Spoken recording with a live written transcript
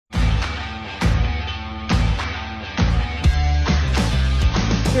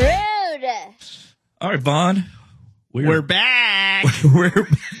All right, Vaughn. We're back. I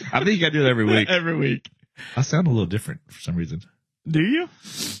think you got to do that every week. Every week. I sound a little different for some reason. Do you?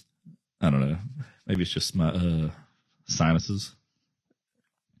 I don't know. Maybe it's just my sinuses.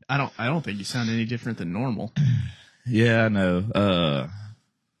 I don't think you sound any different than normal. Yeah, I know.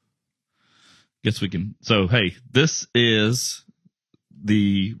 Guess we can. So, hey, this is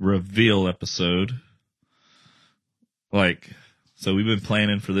the reveal episode. So we've been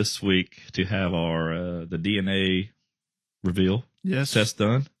planning for this week to have our the DNA reveal test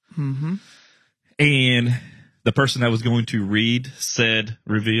done. Mm-hmm. And the person that was going to read said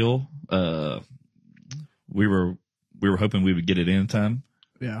reveal, we were hoping we would get it in time.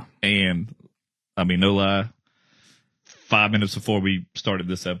 Yeah. And I mean, no lie, 5 minutes before we started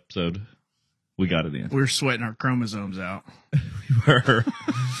this episode, we got it in. We were sweating our chromosomes out.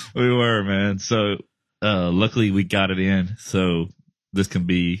 We were, man. So luckily we got it in. So this can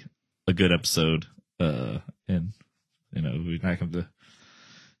be a good episode. And we're not going to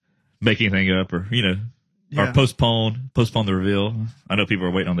make anything up or, or postpone the reveal. I know people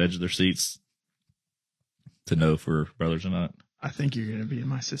are waiting on the edge of their seats to know if we're brothers or not. I think you're going to be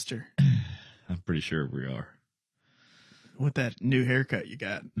my sister. I'm pretty sure we are. With that new haircut you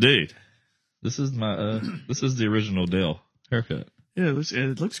got. Dude, this is this is the original Dale haircut. Yeah,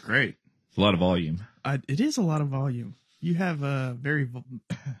 it looks great. It's a lot of volume. It is a lot of volume. You have a very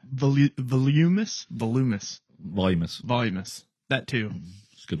voluminous. That too.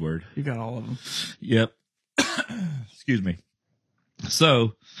 It's a good word. You got all of them. Yep. Excuse me.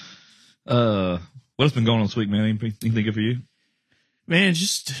 So, what's been going on this week, man? Anything good for you? Man,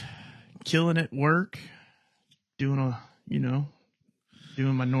 just killing at work, doing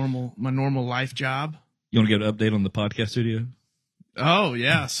my normal life job. You want to get an update on the podcast studio? Oh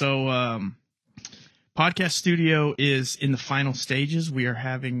yeah. So, podcast studio is in the final stages. We are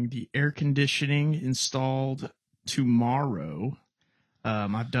having the air conditioning installed tomorrow.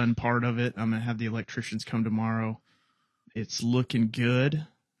 I've done part of it. I'm going to have the electricians come tomorrow. It's looking good.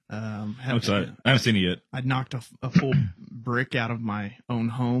 I'm excited. I haven't seen it yet. I knocked a full brick out of my own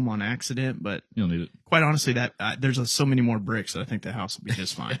home on accident, but you don't need it. Quite honestly, there's so many more bricks that I think the house will be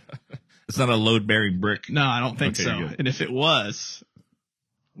just fine. It's not a load-bearing brick. No, I don't think so. Good. And if it was,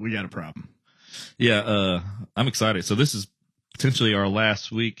 we got a problem. Yeah, I'm excited. So this is potentially our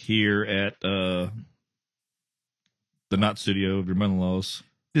last week here at the Knot Studio of your mother-in-law's.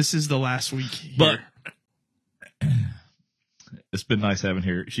 This is the last week here. But it's been nice having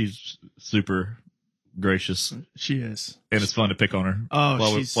her. She's super gracious. She is. And it's fun to pick on her. Oh,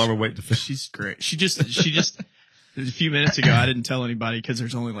 while we're waiting to finish. She's great. She just a few minutes ago, I didn't tell anybody because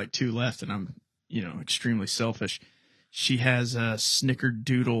there's only like 2 left and I'm, extremely selfish. She has a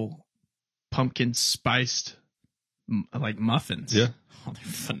snickerdoodle pumpkin spiced muffins. Yeah. Oh, they're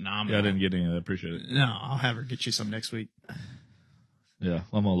phenomenal. Yeah, I didn't get any of that. I appreciate it. No, I'll have her get you some next week. Yeah,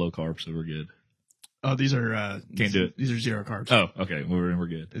 I'm on low carb, so we're good. Oh, these are can't do it. These are 0 carbs. Oh, okay. We're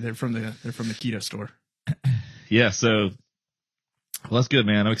good. They're from the keto store. Yeah, so that's good,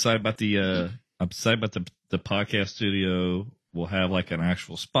 man. I'm excited about the podcast studio. We'll have like an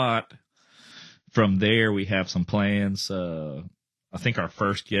actual spot. From there, we have some plans. I think our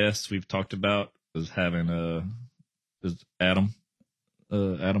first guest we've talked about is having is Adam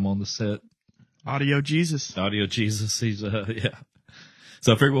on the set. Audio Jesus. He's yeah.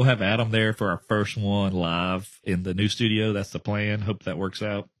 So I figure we'll have Adam there for our first one live in the new studio. That's the plan. Hope that works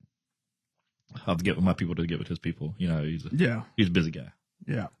out. I'll have to get with my people to get with his people. He's a busy guy.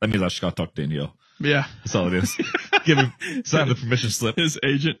 Yeah. That means I just gotta talk to Danielle. Yeah. That's all it is. Sign the permission slip. His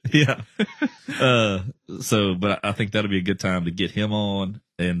agent. Yeah. But I think that'll be a good time to get him on.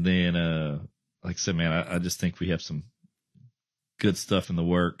 And then, like I said, man, I just think we have some good stuff in the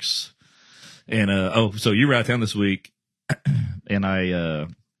works. And, so you were out of town this week and I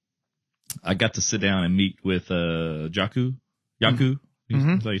got to sit down and meet with, Yaku.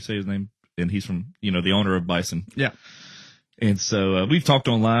 That's how you say his name. And he's from, the owner of Bison. Yeah. And so we've talked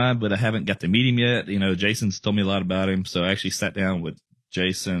online, but I haven't got to meet him yet. Jason's told me a lot about him. So I actually sat down with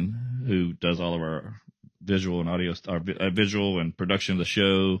Jason, who does all of our visual and audio, our visual and production of the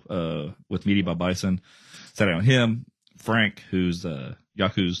show, with Media by Bison. Sat down with him, Frank, who's,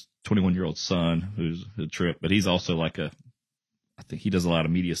 Yaku's 21-year-old son, who's a trip, but he's also I think he does a lot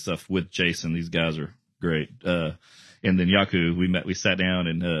of media stuff with Jason. These guys are great. And then Yaku, we sat down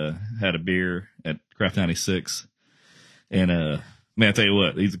and, had a beer at Craft 96. And, man, I tell you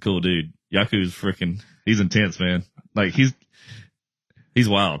what, he's a cool dude. Yaku's he's intense, man. Like, he's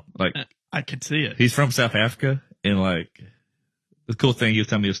wild. Like, I could see it. He's from South Africa. And the cool thing, he was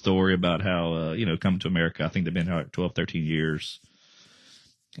telling me a story about how, coming to America, I think they've been here like 12, 13 years.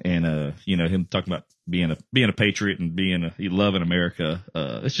 And you know, him talking about being a patriot and loving America.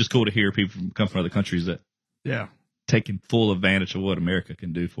 It's just cool to hear people come from other countries that taking full advantage of what America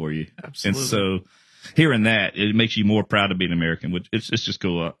can do for you. Absolutely. And so hearing that, it makes you more proud to be an American, which it's just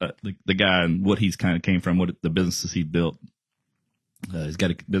cool. The guy and what he's kind of came from, what the businesses he built. He's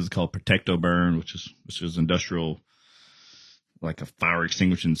got a business called Protecto Burn, which is industrial, like a fire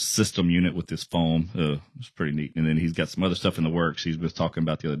extinguishing system unit with this foam. It's pretty neat. And then he's got some other stuff in the works he was talking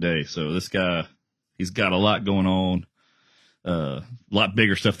about the other day. So this guy, he's got a lot going on, a lot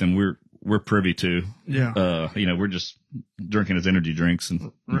bigger stuff than we're privy to. Yeah. You know, we're just drinking his energy drinks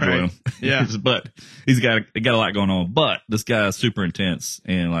and enjoying them. Yeah. But he's got a lot going on. But this guy is super intense,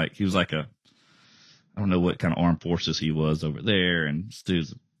 and like he was like I don't know what kind of armed forces he was over there, and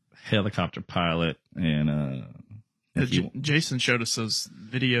Stu's a helicopter pilot, and Jason showed us those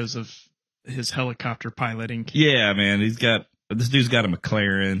videos of his helicopter piloting. Yeah, man, this dude's got a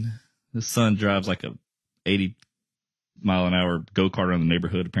McLaren. His son drives like a 80-mile-an-hour go-kart around the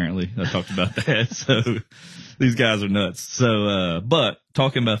neighborhood. Apparently, I talked about that. So these guys are nuts. So, but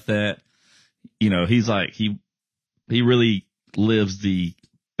talking about that, you know, he's like he really lives the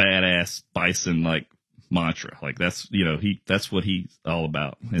badass Bison like mantra. Like that's, you know, that's what he's all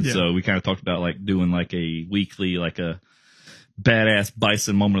about. And so we kind of talked about like doing like a weekly, like a badass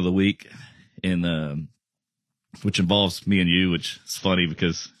Bison moment of the week, and which involves me and you, which is funny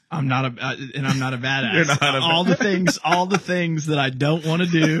because I'm not a badass. You're not all the things that I don't want to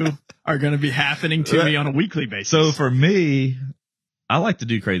do are going to be happening to me on a weekly basis. So for me, I like to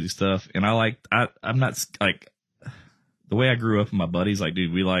do crazy stuff, and I'm not like, the way I grew up with my buddies, like,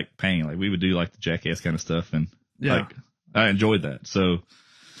 dude, we like pain. Like, we would do like the Jackass kind of stuff, and like, I enjoyed that. So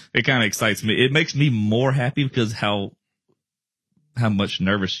it kind of excites me. It makes me more happy because how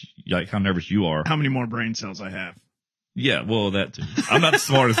nervous you are. How many more brain cells I have. Yeah, well, that too. I'm not the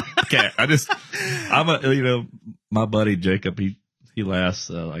smartest cat. My buddy Jacob, he laughs,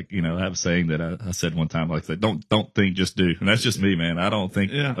 like, you know, I have a saying that I said one time, like, don't think, just do. And that's just me, man. I don't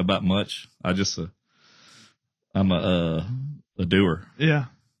think about much. I'm a doer. Yeah.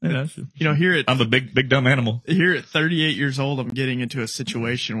 Yeah. You know, I'm a big dumb animal. Here at 38 years old, I'm getting into a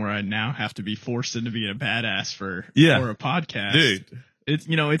situation where I now have to be forced into being a badass for a podcast. Dude. It's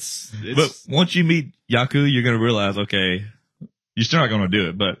But once you meet Yaku, you're going to realize, okay, you're still not going to do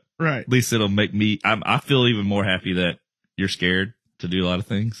it, but at least it'll make me, I feel even more happy that you're scared to do a lot of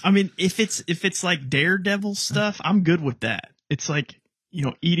things. I mean, if it's like Daredevil stuff, I'm good with that. It's like, you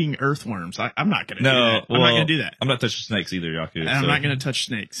know, eating earthworms. I'm not going to do that. I'm not going to do that. I'm not touching snakes either, Yaku. And I'm not going to touch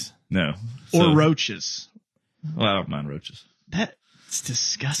snakes. No. Or roaches. Well, I don't mind roaches. That's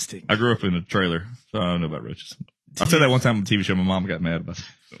disgusting. I grew up in a trailer, so I don't know about roaches. I said that one time on the TV show. My mom got mad about it.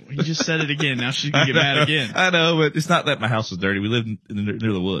 You just said it again. Now she's going to get mad again. I know, but it's not that my house was dirty. We lived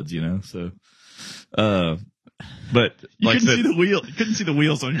near the woods, you know, so. But you like couldn't see the wheel. You couldn't see the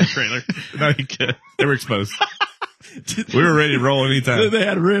wheels on your trailer. No, you could. They were exposed. We were ready to roll anytime. They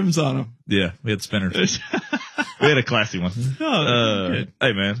had rims on them. Yeah, we had spinners. We had a classy one. Good.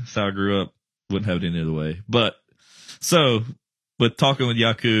 Hey, man, that's how I grew up. Wouldn't have it any other way. But talking with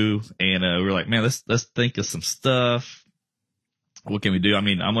Yaku, and we were like, man, let's think of some stuff. What can we do? I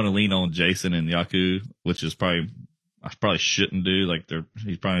mean, I'm going to lean on Jason and Yaku, which is I probably shouldn't do. Like,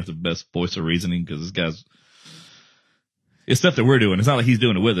 he's probably the best voice of reasoning because this guy's. It's stuff that we're doing. It's not like he's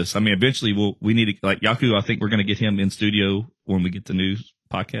doing it with us. I mean, eventually we need to, like Yaku, I think we're going to get him in studio when we get the new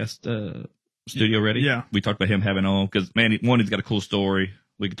podcast studio ready. Yeah. We talked about him having on because, man, he's got a cool story.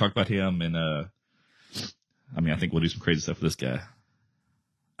 We can talk about him, and I mean, I think we'll do some crazy stuff with this guy.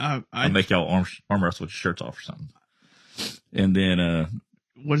 I'll make y'all arm wrestle with your shirts off or something. And then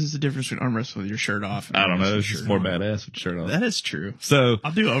what is the difference between arm wrestle with your shirt off? I don't know. It's just more badass with your shirt off. That is true. So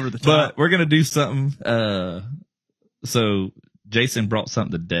I'll do over the top. But we're going to do something. So Jason brought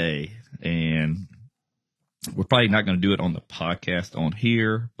something today, and we're probably not going to do it on the podcast on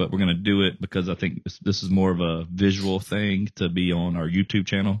here, but we're going to do it because I think this is more of a visual thing to be on our YouTube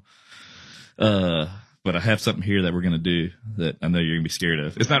channel. But I have something here that we're going to do that I know you're going to be scared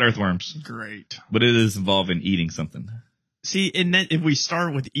of. It's not earthworms. Great. But it is involving eating something. See, and then if we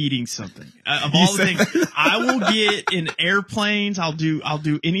start with eating something, of all the things, I will get in airplanes. I'll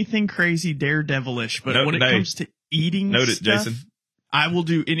do anything crazy daredevilish. But when it comes to eating stuff, Jason. I will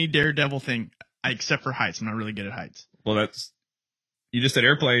do any daredevil thing except for heights. I'm not really good at heights. Well, you just said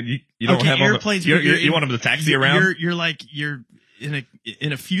airplane. You don't have airplanes. You want them to taxi around? You're in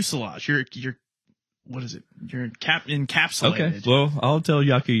a fuselage. You're what is it? You're encapsulated. Okay. Well, I'll tell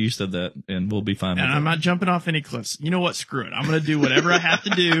Yaku you said that, and we'll be fine. And I'm not jumping off any cliffs. You know what? Screw it. I'm going to do whatever I have to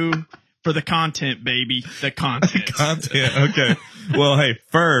do. For the content, baby. The content. Content. Okay. Well, hey,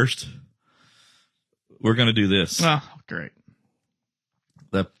 first, we're going to do this. Oh, great.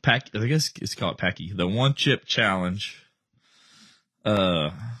 The I guess it's called Packy. The one chip challenge. I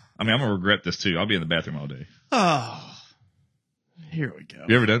mean, I'm going to regret this too. I'll be in the bathroom all day. Oh, here we go.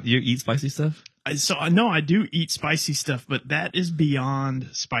 You ever done, you eat spicy stuff? I know I do eat spicy stuff, but that is beyond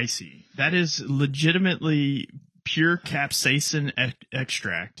spicy. That is legitimately pure capsaicin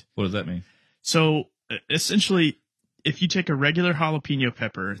extract. What does that mean? So essentially, if you take a regular jalapeno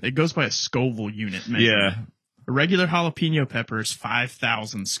pepper, it goes by a Scoville unit measurement. Yeah. A regular jalapeno pepper is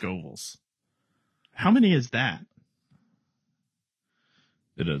 5,000 Scovilles. How many is that?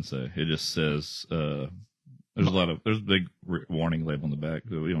 It doesn't say. It just says, there's a big warning label on the back.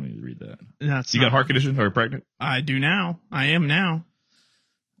 So we don't need to read that. That's You got a heart condition or pregnant? I do now. I am now.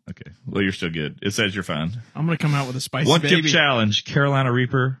 Okay. Well, you're still good. It says you're fine. I'm going to come out with a spicy One baby. chip challenge, Carolina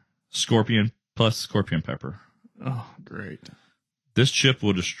Reaper, scorpion, plus scorpion pepper. Oh, great. This chip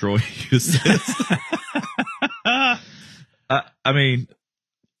will destroy you. I mean,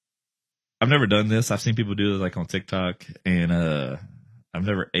 I've never done this. I've seen people do it like on TikTok, and I've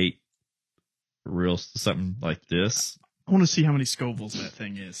never ate something like this. I want to see how many Scovilles that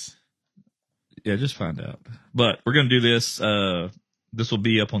thing is. Yeah, just find out. But we're gonna do this. This will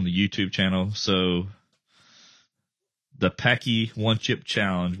be up on the YouTube channel. So the Packy One Chip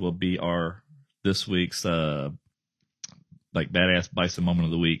Challenge will be this week's like badass Bison moment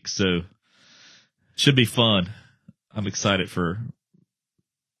of the week. So should be fun. I'm excited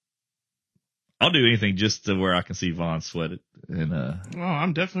I'll do anything just to where I can see Vaughn sweat it. And Oh,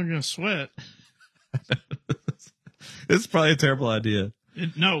 I'm definitely going to sweat. It's probably a terrible idea.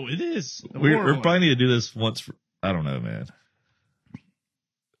 No, it is. We probably need to do this once. I don't know, man.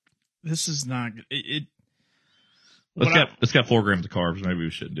 This is not good. It's got 4 grams of carbs. Maybe we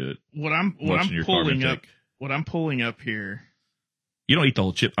shouldn't do it. What I'm pulling up here. You don't eat the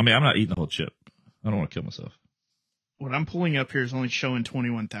whole chip. I mean, I'm not eating the whole chip. I don't want to kill myself. What I'm pulling up here is only showing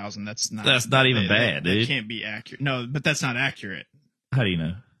 21,000. That's not even bad, dude. That can't be accurate. No, but that's not accurate. How do you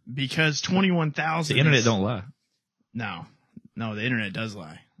know? Because 21,000. The internet don't lie. No, the internet does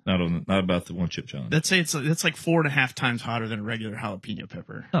lie. Not about the one chip challenge. Let's say it's like 4.5 times hotter than a regular jalapeno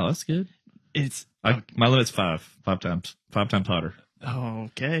pepper. Oh, that's good. My limit's 5 times hotter. Oh,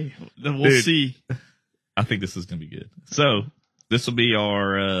 okay. Then we'll see. I think this is gonna be good. So this will be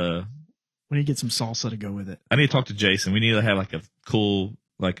our. We need to get some salsa to go with it. I need to talk to Jason. We need to have like a cool,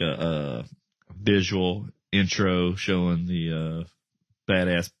 like a visual intro showing the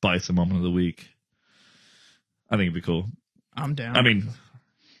badass Bison moment of the week. I think it'd be cool. I'm down. I mean,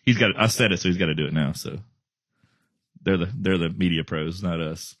 I said it, so he's got to do it now. So they're the media pros, not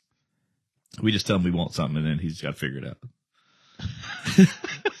us. We just tell him we want something, and then he's got to figure it out.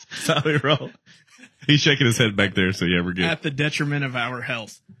 That's how we roll. He's shaking his head back there, so yeah, we're good. At the detriment of our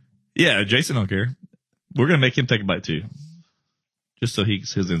health. Yeah, Jason don't care. We're gonna make him take a bite too, just so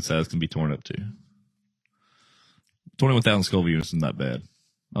his insides can be torn up too. 21,000 Scoville units is not bad.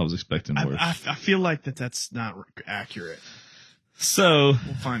 I was expecting worse. I feel like that's not accurate. So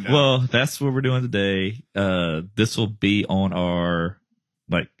we'll find out. Well, that's what we're doing today. This will be on our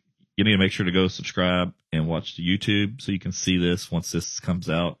You need to make sure to go subscribe and watch the YouTube so you can see this once this comes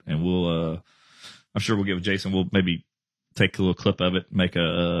out, and we'll. I'm sure we'll give Jason. We'll maybe take a little clip of it, make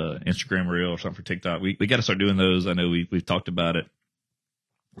a Instagram reel or something for TikTok. We got to start doing those. I know we've talked about it,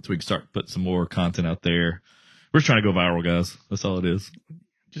 so we can start putting some more content out there. We're just trying to go viral, guys. That's all it is.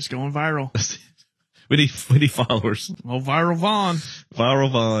 Just going viral. we need followers. Oh, Viral Vaughn.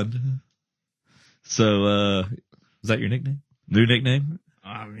 Viral Vaughn. So, is that your nickname? New nickname?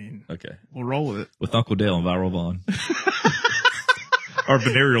 I mean, okay, we'll roll with it. With Uncle Dale and Viral Vaughn. Or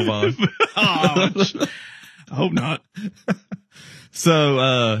Venereal Vaughn. Oh, I hope not.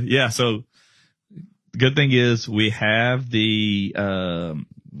 So, so the good thing is we have the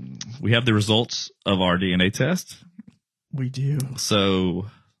results of our DNA test. We do. So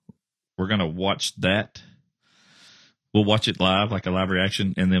we're going to watch that. We'll watch it live, like a live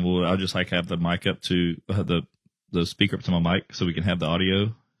reaction. And then I'll just have the mic up to the speaker up to my mic so we can have the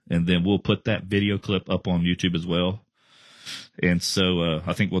audio. And then we'll put that video clip up on YouTube as well. And so,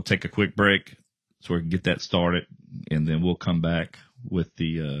 I think we'll take a quick break so we can get that started, and then we'll come back with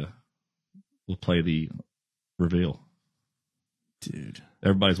we'll play the reveal. Dude.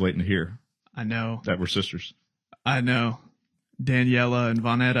 Everybody's waiting to hear. I know. That we're sisters. I know. Daniela and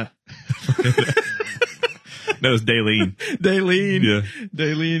Vonetta. No, it's Daleen. Daleen. Yeah.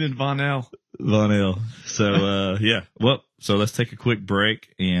 Daleen and Vonell. So, yeah. Well, so let's take a quick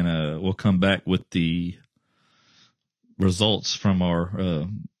break, and we'll come back with the results from our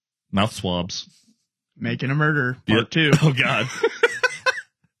Mouth swabs. Making a Murder, part 2. Oh, God.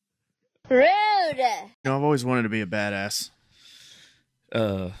 Rude. I've always wanted to be a badass.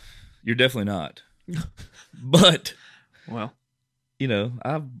 You're definitely not. But, Well,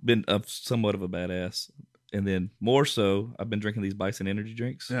 I've been somewhat of a badass. And then more so, I've been drinking these Bison energy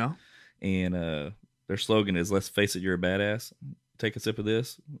drinks. yeah. And their slogan is, let's face it, you're a badass. Take a sip of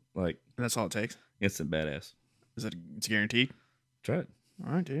this. Like, That's all it takes. instant badass. It's guaranteed? Try it.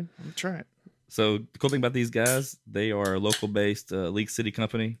 All right, dude. I'm going to try it. So the cool thing about these guys, they are a local-based League City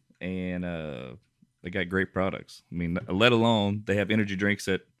company, and they got great products. I mean, let alone they have energy drinks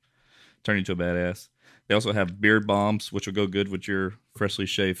that turn you into a badass. They also have beard bombs, which will go good with your freshly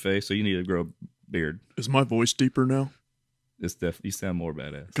shaved face. So you need to grow a beard. Is my voice deeper now? It's definitely you sound more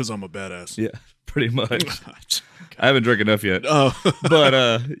badass. Because I'm a badass. Yeah, pretty much. I haven't drank enough yet. Oh.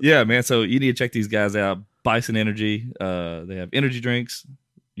 But yeah, man. So you need to check these guys out. Bison Energy. They have energy drinks.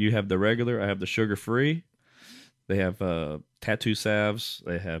 You have the regular. I have the sugar-free. They have tattoo salves.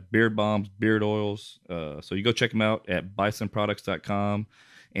 They have beard bombs, beard oils. So you go check them out at bisonproducts.com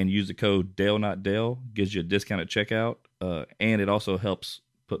and use the code Dale Not Dale. Gives you a discount at checkout. And it also helps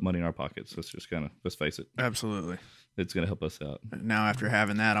put money in our pockets. Let's just let's face it. Absolutely. It's going to help us out. Now, after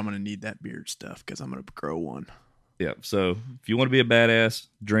having that, I'm going to need that beard stuff because I'm going to grow one. Yeah. So if you want to be a badass,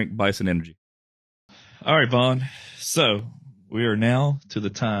 drink Bison Energy. All right, Vaughn. So we are now to the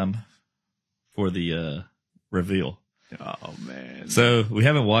time for the reveal. Oh, man. So we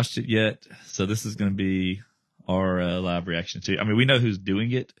haven't watched it yet. So this is going to be our live reaction to it. I mean, we know who's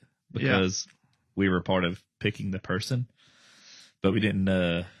doing it because we were part of picking the person, but we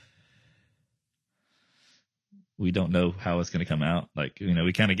didn't. We don't know how it's going to come out. Like,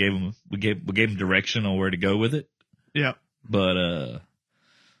 we kind of gave him direction on where to go with it. Yeah. But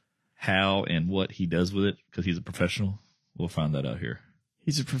how and what he does with it, because he's a professional, we'll find that out here.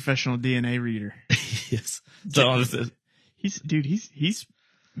 He's a professional DNA reader. Yes. So he's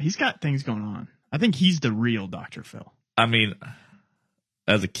got things going on. I think he's the real Dr. Phil. I mean,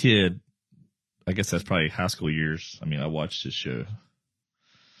 as a kid, I guess that's probably high school years. I mean, I watched his show.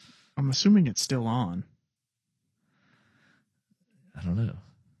 I'm assuming it's still on. I don't know.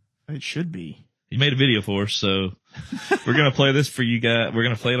 It should be. He made a video for us, so we're gonna play this for you guys. We're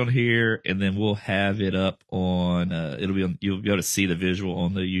gonna play it on here, and then we'll have it up on. It'll be on. You'll be able to see the visual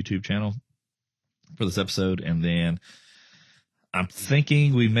on the YouTube channel for this episode, and then I'm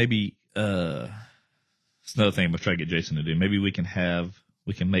thinking we maybe. It's another thing I'm gonna try to get Jason to do. Maybe we can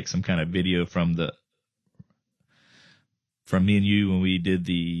make some kind of video from me and you when we did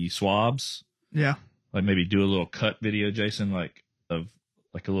the swabs. Yeah. Like maybe do a little cut video, Jason, like a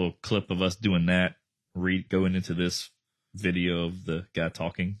little clip of us doing that, going into this video of the guy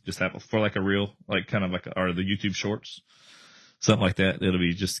talking, just have for like a reel, like kind of like, or the YouTube shorts, something like that. It'll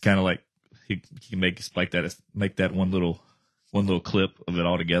be just kind of like, he can make that one little clip of it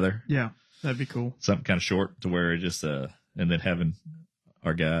all together. Yeah. That'd be cool. Something kind of short to where it just, and then having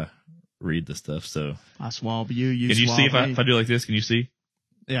our guy read the stuff. So I swab you, can you see if I do like this? Can you see?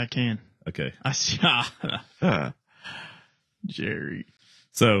 Yeah, I can. Okay. I see. Jerry.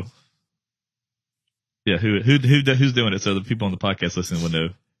 So, yeah, who's doing it? So the people on the podcast listening will know.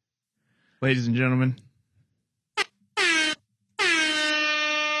 Ladies and gentlemen,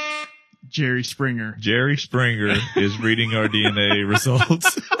 Jerry Springer. Jerry Springer is reading our DNA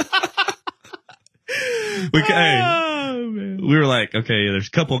results. We were like, okay, there's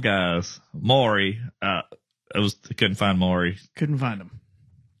a couple guys. Maury, I couldn't find Maury. Couldn't find him.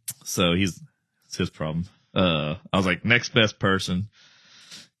 So it's his problem. I was like, next best person.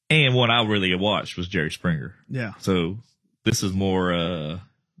 And what I really watched was Jerry Springer. Yeah. So this is more,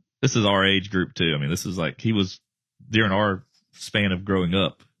 this is our age group too. I mean, this is like, he was during our span of growing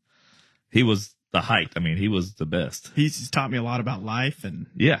up, he was the height. I mean, he was the best. He's taught me a lot about life and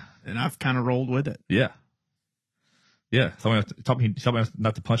I've kind of rolled with it. Yeah. Yeah. Taught me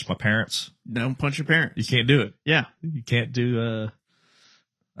not to punch my parents. Don't punch your parents. You can't do it. Yeah. You can't do,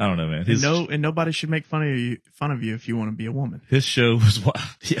 I don't know, man. And nobody should make fun of you if you want to be a woman. His show was wild.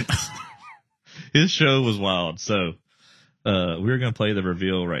 Yes. His show was wild. So, we're going to play the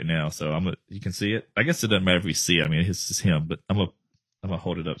reveal right now. So you can see it. I guess it doesn't matter if we see it. I mean, it's just him, but I'm going to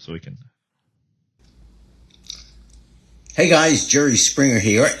hold it up so we can. Hey guys, Jerry Springer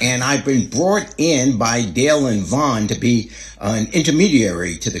here, and I've been brought in by Dale and Vaughn to be an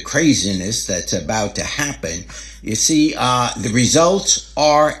intermediary to the craziness that's about to happen. You see, the results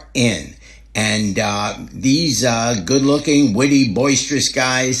are in, and these good-looking, witty, boisterous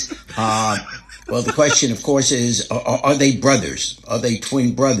guys, well, the question, of course, is, are they brothers? Are they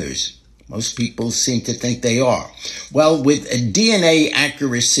twin brothers? Most people seem to think they are. Well, with a DNA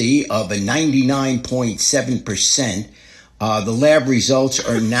accuracy of a 99.7%, the lab results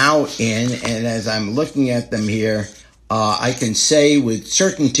are now in, and as I'm looking at them here, I can say with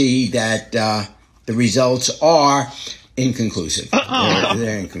certainty that the results are inconclusive.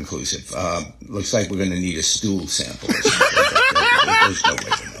 They're inconclusive. Looks like we're going to need a stool sample or something. There's no way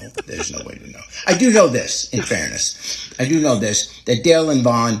to know. There's no way to know. I do know this, in fairness. I do know this, that Dale and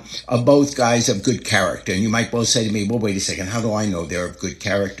Vaughn are both guys of good character. And you might both say to me, well, wait a second, how do I know they're of good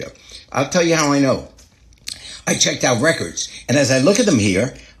character? I'll tell you how I know. I checked out records. And as I look at them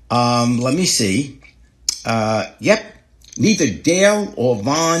here, let me see. Yep, neither Dale or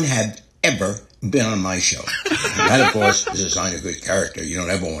Vaughn have ever been on my show. And that, of course, is a sign of good character. You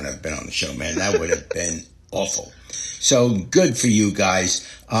don't ever want to have been on the show, man. That would have been awful. So good for you guys.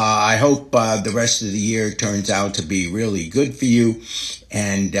 I hope the rest of the year turns out to be really good for you.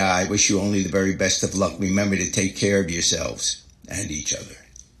 And I wish you only the very best of luck. Remember to take care of yourselves and each other.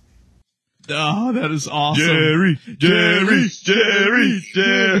 Oh, that is awesome. Jerry.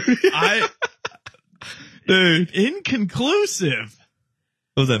 Dude, inconclusive.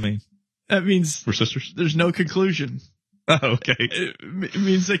 What does that mean? That means We're sisters? there's no conclusion. Oh, okay. It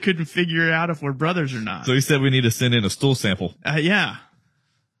means they couldn't figure out if we're brothers or not. So he said we need to send in a stool sample. Yeah.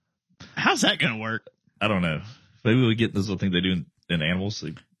 How's that going to work? I don't know. Maybe we get this little thing they do in animals.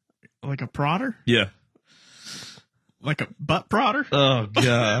 Like a prodder? Yeah. Like a butt prodder? Oh,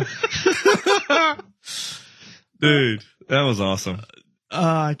 God. Dude, that was awesome.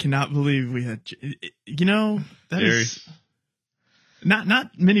 I cannot believe we had, that Jerry. is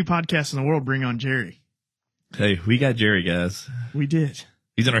not many podcasts in the world bring on Jerry. Hey, we got Jerry, guys. We did.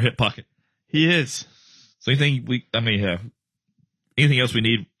 He's in our hip pocket. He is. So anything else we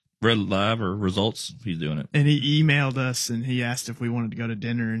need read live or results, he's doing it. And he emailed us and he asked if we wanted to go to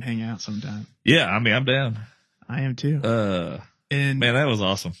dinner and hang out sometime. Yeah, I mean, I'm down. I am too. Man, that was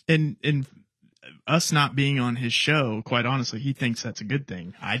awesome. And us not being on his show, quite honestly, he thinks that's a good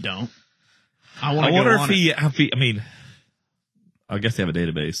thing. I don't. I wonder if he, I guess they have a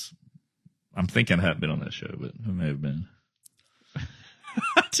database. I'm thinking I haven't been on that show, but I may have been. I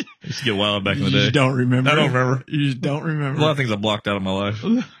used to get wild back in the day. You just don't remember. I don't remember. You just don't remember. A lot of things I blocked out of my life.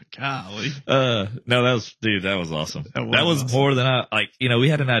 Golly. No, that was awesome. That was awesome. more than we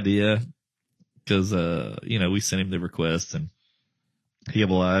had an idea because, we sent him the request and he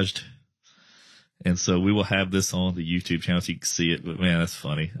obliged. And so we will have this on the YouTube channel so you can see it. But man, that's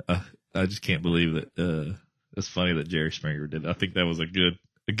funny. I just can't believe that, it's funny that Jerry Springer did. I think that was a good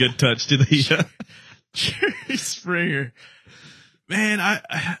touch to the Jerry Springer. Man,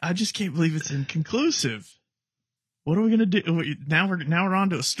 I just can't believe it's inconclusive. What are we gonna do? Now we're on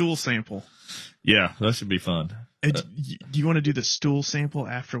to a stool sample. Yeah, that should be fun. Do you want to do the stool sample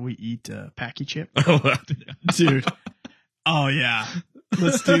after we eat Packy Chip? Oh, Dude. Oh yeah.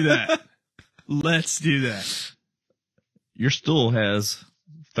 Let's do that. Let's do that. Your stool has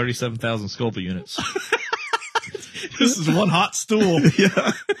 37,000 Scoville units. This is one hot stool.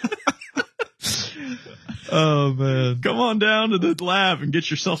 Yeah. Oh man. Come on down to the lab and get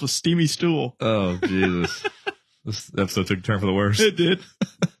yourself a steamy stool. Oh Jesus. This episode took a turn for the worse. It did.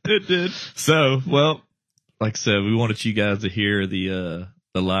 It did. So, well, like I said, we wanted you guys to hear the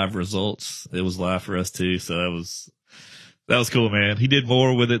live results. It was live for us too, so that was cool, man. He did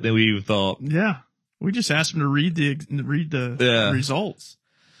more with it than we even thought. Yeah. We just asked him to read the results.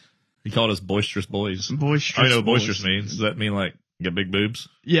 He called us boisterous boys. Boisterous. I know what boys. boisterous means. Does that mean like you got big boobs?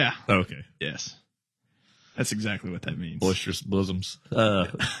 Yeah. Oh, okay. Yes. That's exactly what that means. Boisterous bosoms.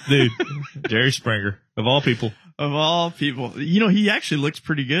 Dude, Jerry Springer, of all people. Of all people. He actually looks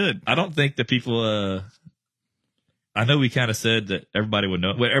pretty good. I don't think that people, I know we kind of said that everybody would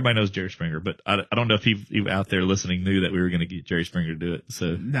know. Well, everybody knows Jerry Springer, but I don't know if people out there listening knew that we were going to get Jerry Springer to do it.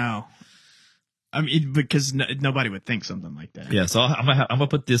 So no. I mean, because nobody would think something like that. Yeah, so I'm gonna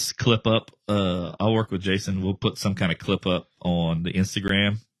put this clip up. I'll work with Jason. We'll put some kind of clip up on the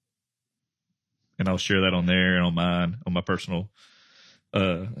Instagram, and I'll share that on there and on mine, on my personal,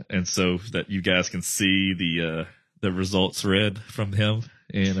 and so that you guys can see the results read from him.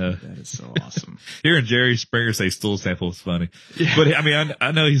 And that is so awesome. Hearing Jerry Springer say stool sample is funny, yeah. But I mean,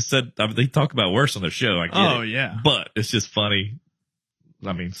 I know he said they talk about worse on their show. I get it. Yeah, but it's just funny.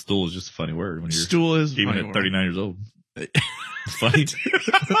 I mean, stool is just a funny word when you're stool is even at 39 years old. It's funny.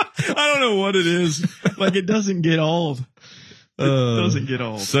 I don't know what it is. Like it doesn't get old. It doesn't get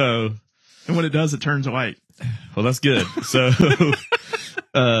old. So, and when it does, it turns white. Well, that's good. So,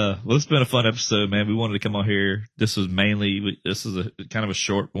 it's been a fun episode, man. We wanted to come on here. This is a kind of a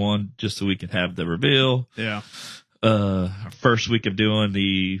short one, just so we can have the reveal. Yeah. Our first week of doing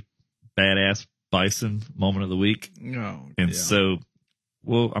the badass Bison moment of the week. Oh, And so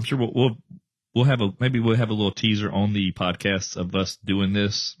I'm sure we'll have a little teaser on the podcast of us doing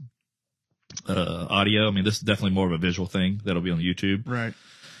this audio. I mean, this is definitely more of a visual thing that'll be on YouTube. Right.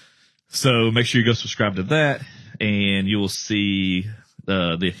 So make sure you go subscribe to that, and you will see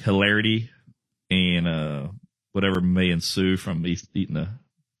the hilarity and whatever may ensue from me eating a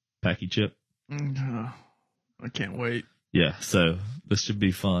Packy chip. I can't wait. Yeah, so this should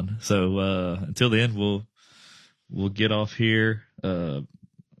be fun. So until then, we'll get off here. I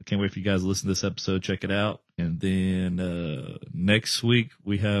can't wait for you guys to listen to this episode. Check it out. And then next week,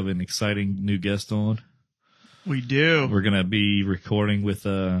 we have an exciting new guest on. We do. We're going to be recording with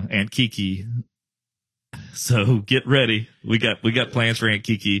Aunt Kiki. So get ready. We got plans for Aunt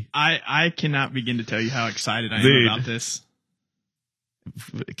Kiki. I cannot begin to tell you how excited I am about this.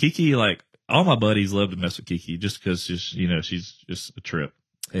 Kiki, like, all my buddies love to mess with Kiki just because she's just a trip.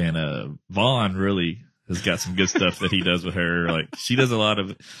 And Vaughn really has got some good stuff that he does with her. Like, she does a lot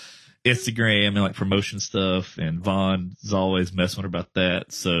of Instagram and like promotion stuff, and Vaughn's always messing with her about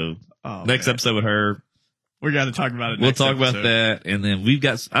that. So next episode with her, we got to talk about it. We'll talk about that, and then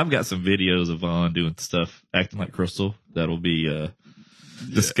I've got some videos of Vaughn doing stuff, acting like Crystal. That'll be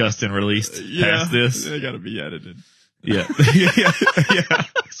discussed and released past this. They got to be edited. Yeah, yeah.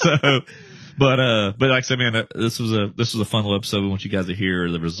 So, but like I said, man, this was a fun little episode. We want you guys to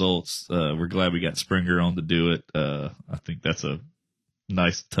hear the results. We're glad we got Springer on to do it. I think that's a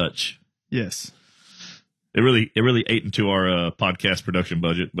nice touch. Yes. It really ate into our podcast production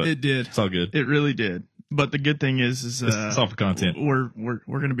budget, but it did. It's all good. It really did. But the good thing is it's all for content. We're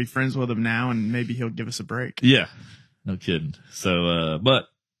going to be friends with him now, and maybe he'll give us a break. Yeah, no kidding. So, but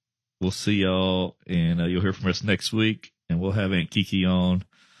we'll see y'all, and you'll hear from us next week, and we'll have Aunt Kiki on,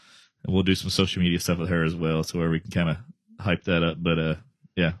 and we'll do some social media stuff with her as well, so where we can kind of hype that up. But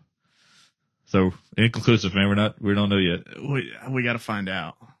yeah. So inconclusive, man. We don't know yet. We got to find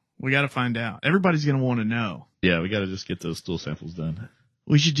out. Everybody's going to want to know. Yeah, we got to just get those stool samples done.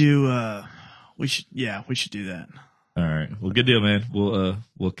 We should do. We should do that. All right. Well, good deal, man.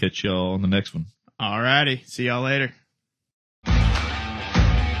 We'll catch y'all on the next one. All righty. See y'all later.